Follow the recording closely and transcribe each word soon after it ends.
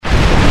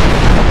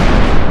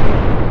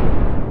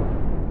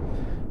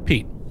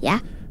Pete.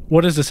 Yeah?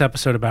 What is this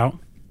episode about?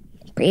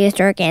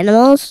 Prehistoric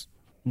animals?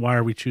 Why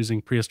are we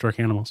choosing prehistoric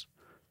animals?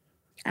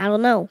 I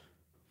don't know.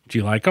 Do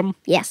you like them?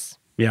 Yes.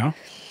 Yeah?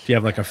 Do you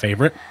have like a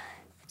favorite?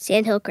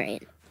 Sandhill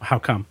crane. How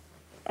come?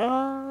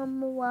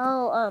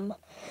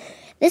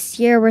 This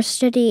year we're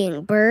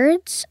studying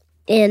birds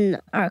in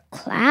our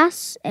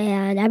class,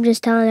 and I'm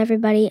just telling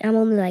everybody I'm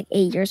only like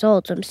 8 years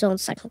old, so I'm still in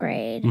second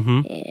grade.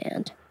 Mm-hmm.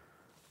 And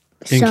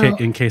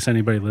In case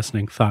anybody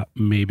listening thought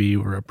maybe you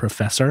were a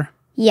professor?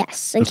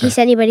 Yes, in case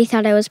anybody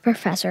thought I was a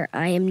professor,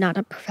 I am not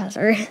a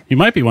professor. You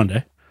might be one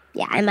day.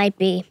 Yeah, I might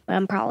be, but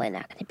I'm probably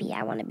not going to be.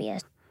 I want to be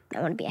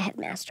a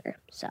headmaster.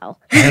 So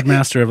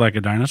Headmaster of like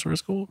a dinosaur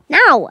school?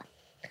 no.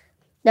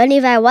 Not even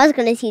if I was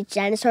going to teach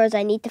dinosaurs,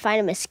 I need to find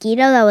a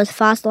mosquito that was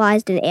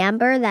fossilized in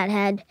amber that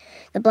had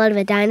the blood of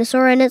a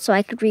dinosaur in it so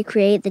I could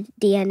recreate the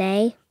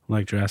DNA.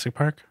 Like Jurassic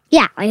Park?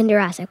 Yeah, like in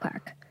Jurassic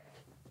Park.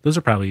 Those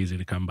are probably easy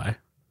to come by.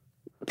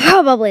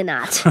 Probably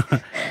not.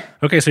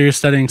 Okay, so you're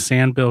studying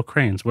sandbill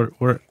cranes.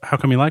 How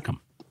come you like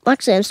them?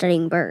 Actually, I'm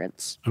studying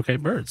birds. Okay,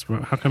 birds.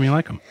 How come you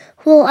like them?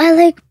 Well, I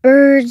like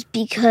birds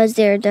because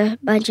there are a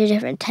bunch of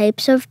different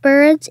types of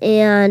birds,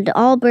 and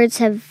all birds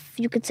have,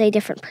 you could say,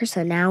 different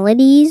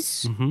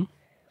personalities. Mm-hmm.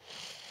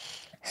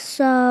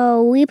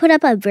 So we put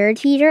up a bird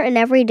feeder, and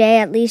every day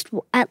at least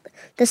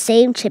the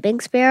same chipping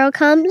sparrow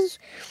comes.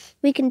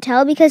 We can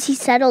tell because he's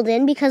settled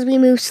in because we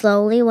move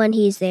slowly when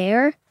he's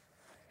there.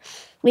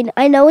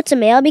 I know it's a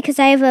male because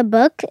I have a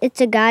book.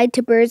 It's a guide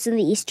to birds in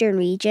the eastern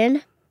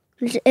region.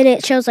 And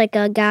it shows like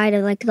a guide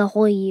of like the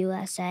whole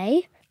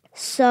USA.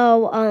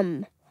 So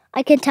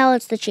I can tell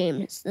it's the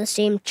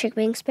same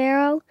chipping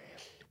sparrow.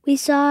 We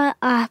saw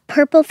a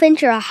purple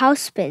finch or a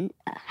house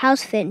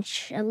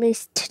finch, at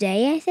least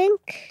today, I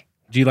think.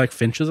 Do you like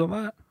finches a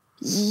lot?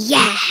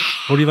 Yeah.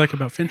 What do you like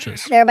about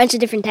finches? There are a bunch of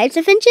different types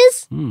of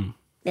finches.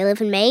 They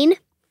live in Maine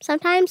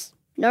sometimes,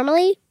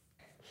 normally.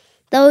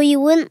 Though you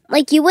wouldn't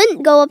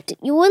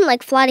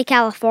fly to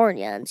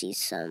California and see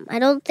some. I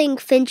don't think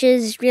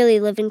finches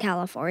really live in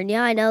California.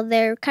 I know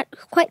they're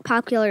quite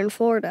popular in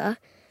Florida.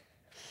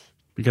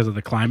 Because of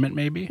the climate,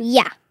 maybe?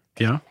 Yeah.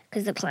 Yeah?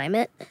 Because of the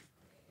climate.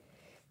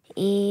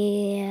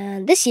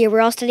 And this year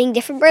we're all studying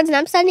different birds, and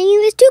I'm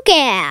studying this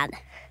toucan.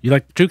 You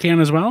like the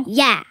toucan as well?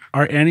 Yeah.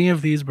 Are any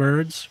of these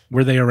birds,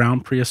 were they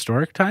around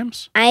prehistoric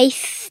times? I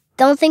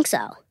don't think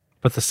so.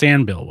 But the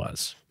sandbill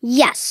was?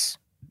 Yes.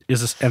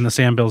 And the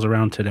sandbill's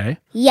around today?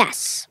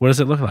 Yes. What does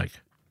it look like?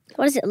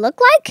 What does it look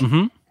like?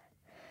 Mm-hmm.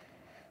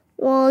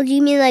 Well, do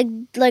you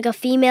mean like a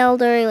female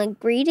during like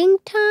breeding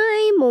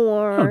time,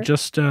 or? No,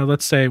 just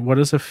let's say, what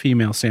does a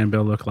female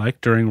sandbill look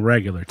like during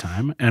regular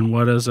time, and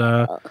what does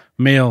a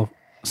male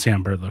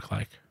sandbird look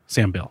like?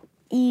 Sandbill.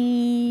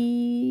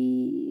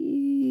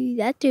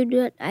 That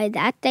I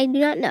do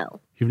not know.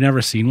 You've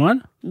never seen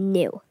one?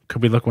 No.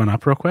 Could we look one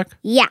up real quick?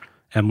 Yeah.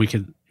 And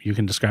you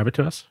can describe it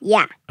to us?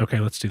 Yeah. Okay,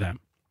 let's do that.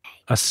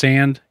 A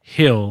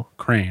sandhill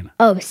crane.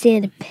 Oh,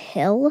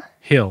 sandpill?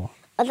 Hill.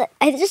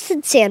 I just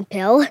said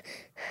sandpill.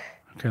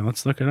 Okay,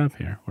 let's look it up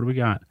here. What do we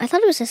got? I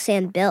thought it was a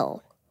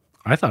sandbill.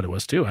 I thought it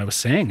was too. I was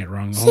saying it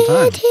wrong the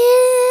whole time.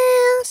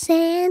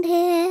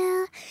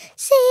 Sandhill,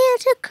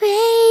 Santa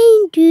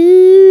crane,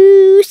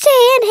 do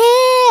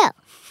sandhill.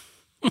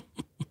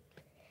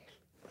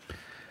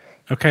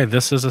 Okay,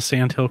 this is a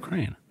sandhill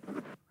crane.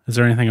 Is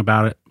there anything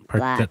about it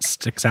Black. that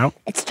sticks out?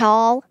 It's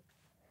tall.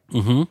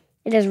 Mm-hmm.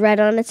 It has red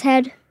on its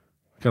head.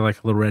 Got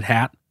like a little red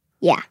hat.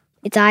 Yeah.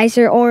 Its eyes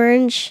are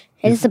orange.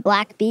 It has a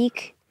black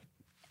beak.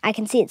 I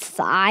can see its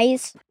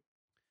thighs.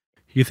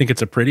 You think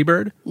it's a pretty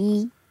bird?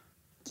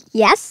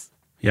 Yes.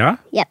 Yeah?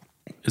 Yep.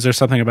 Is there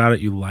something about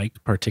it you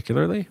like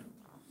particularly?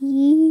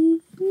 No,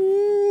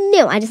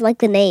 I just like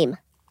the name.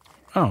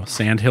 Oh,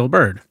 sandhill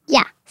bird.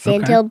 Yeah,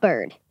 sandhill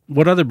bird.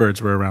 What other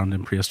birds were around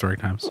in prehistoric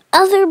times?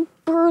 Other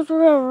birds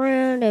were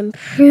around in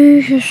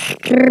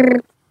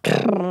prehistoric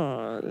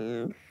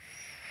times.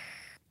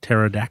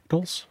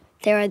 Pterodactyls?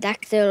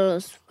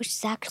 Pterodactyls, which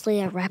is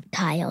actually a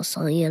reptile,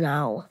 so you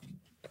know.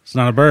 It's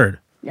not a bird.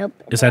 Nope.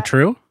 Is that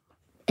true?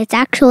 It's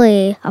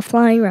actually a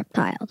flying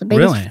reptile. The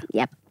biggest. Really?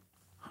 Yep.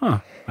 Huh.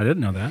 I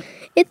didn't know that.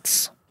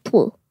 It's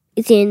cool.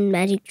 It's in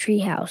Magic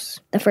Treehouse.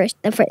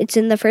 It's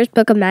in the first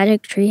book of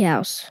Magic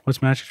Treehouse.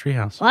 What's Magic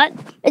Treehouse? What?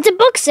 It's a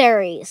book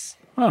series.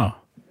 Oh.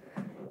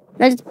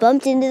 I just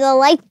bumped into the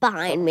light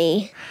behind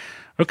me.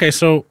 Okay,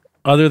 so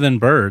other than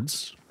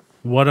birds,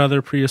 what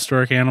other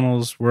prehistoric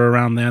animals were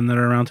around then that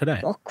are around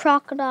today? Well,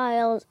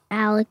 crocodiles,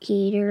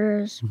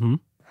 alligators. Mm-hmm.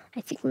 I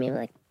think maybe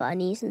like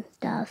bunnies and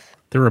stuff.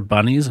 There were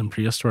bunnies in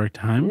prehistoric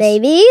times?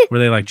 Maybe. Were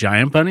they like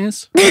giant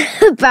bunnies?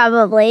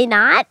 Probably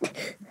not.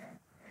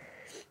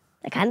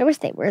 I kind of wish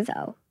they were,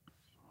 though.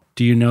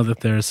 Do you know that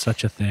there's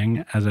such a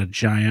thing as a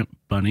giant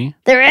bunny?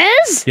 There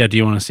is? Yeah, do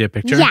you want to see a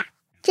picture? Yeah.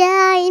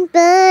 Giant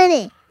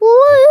bunny.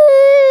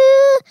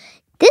 Woo!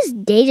 This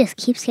day just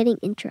keeps getting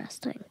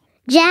interesting.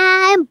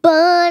 Giant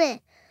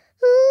bunny.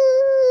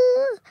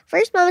 Ooh.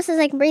 First, Mama says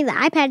I can bring the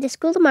iPad to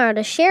school tomorrow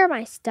to share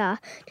my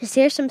stuff, to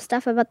share some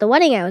stuff about the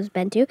wedding I was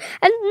been to, and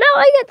now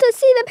I get to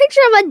see the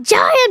picture of a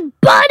giant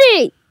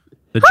bunny.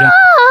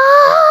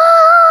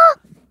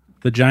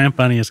 The giant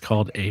bunny is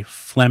called a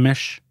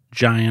Flemish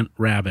giant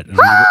rabbit. And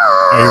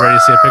are you ready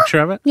to see a picture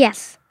of it?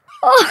 Yes.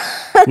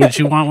 Would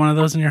you want one of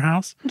those in your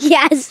house?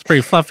 Yes. It's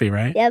pretty fluffy,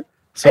 right? Yep.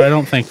 So I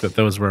don't think that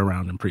those were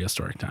around in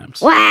prehistoric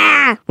times.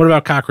 Wow. What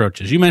about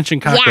cockroaches? You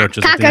mentioned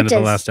cockroaches at the end of the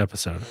last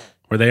episode.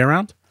 Were they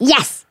around?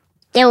 Yes.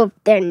 They're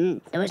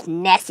those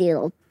nasty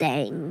little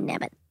dang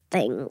nabbit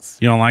things.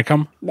 You don't like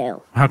them?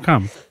 No. How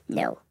come?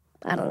 No.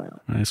 I don't know.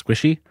 Are they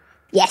squishy?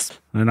 Yes.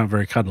 They're not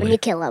very cuddly. When you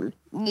kill them.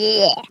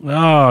 Yeah.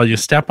 Oh, you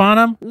step on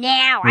them?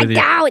 No, I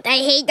don't. I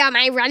hate them.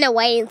 I run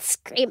away and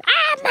scream,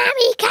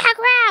 Mommy,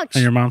 cockroach!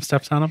 And your mom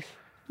steps on them?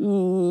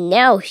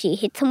 No, she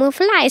hits them with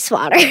fly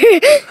swatter.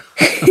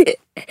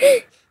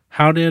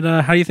 How do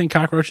you think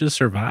cockroaches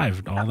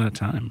survived all that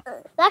time?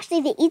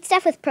 Actually, they eat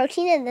stuff with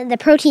protein, and then the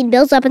protein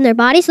builds up in their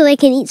body so they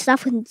can eat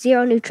stuff with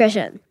zero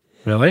nutrition.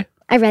 Really?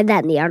 I read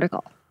that in the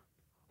article.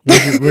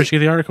 Where'd you get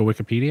the article?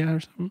 Wikipedia or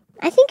something?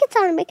 I think it's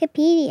on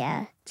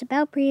Wikipedia. It's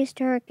about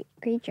prehistoric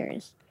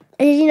creatures.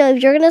 And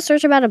if you're going to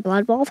search about a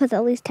blood wolf, it's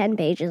at least 10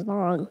 pages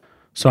long.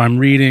 So I'm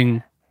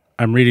reading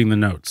the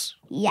notes.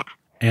 Yeah.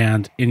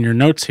 And in your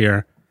notes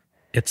here,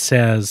 it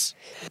says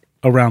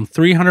around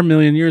 300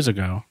 million years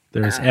ago,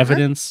 there is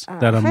evidence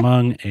that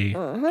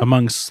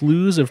among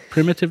slews of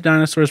primitive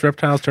dinosaurs,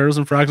 reptiles, turtles,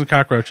 and frogs and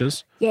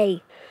cockroaches,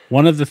 Yay.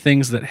 one of the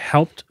things that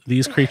helped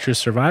these creatures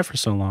survive for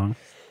so long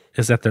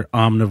is that they're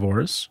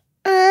omnivores.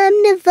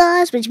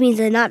 Omnivores, which means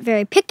they're not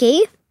very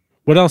picky.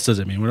 What else does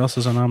it mean? What else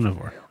is an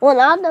omnivore? Well,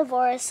 an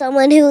omnivore is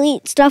someone who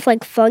eats stuff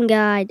like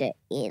fungi, the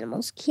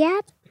animal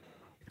scat.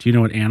 Do you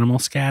know what animal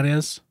scat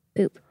is?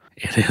 Poop.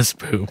 It is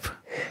poop.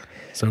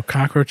 So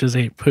cockroaches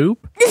ate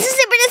poop? This is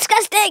super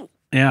disgusting.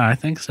 Yeah, I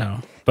think so.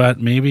 But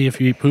maybe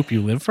if you eat poop,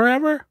 you live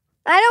forever?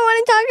 I don't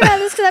want to talk about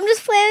this because I'm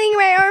just flailing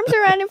my arms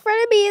around in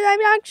front of me and I'm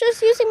not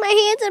just using my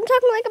hands. I'm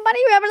talking like a bunny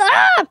rabbit.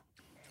 Ah!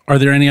 Are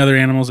there any other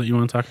animals that you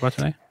want to talk about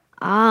today?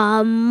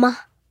 I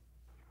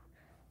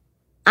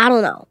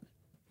don't know.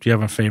 Do you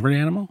have a favorite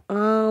animal?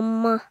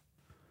 I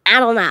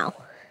don't know.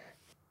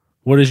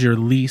 What is your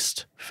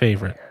least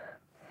favorite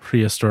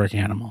prehistoric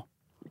animal?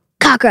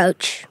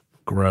 Cockroach.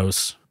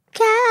 Gross.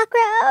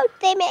 Cockroach.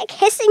 They make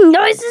hissing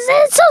noises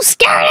and it's so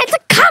scary. It's a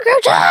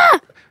cockroach. Ah!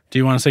 Do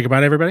you want to say goodbye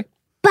to everybody?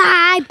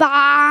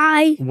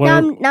 Bye.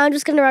 Now I'm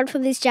just going to run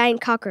from these giant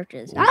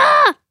cockroaches.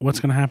 Ah! What's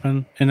going to happen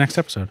in the next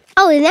episode?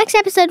 Oh, in the next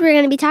episode, we're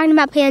going to be talking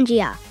about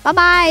Pangea.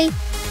 Bye-bye.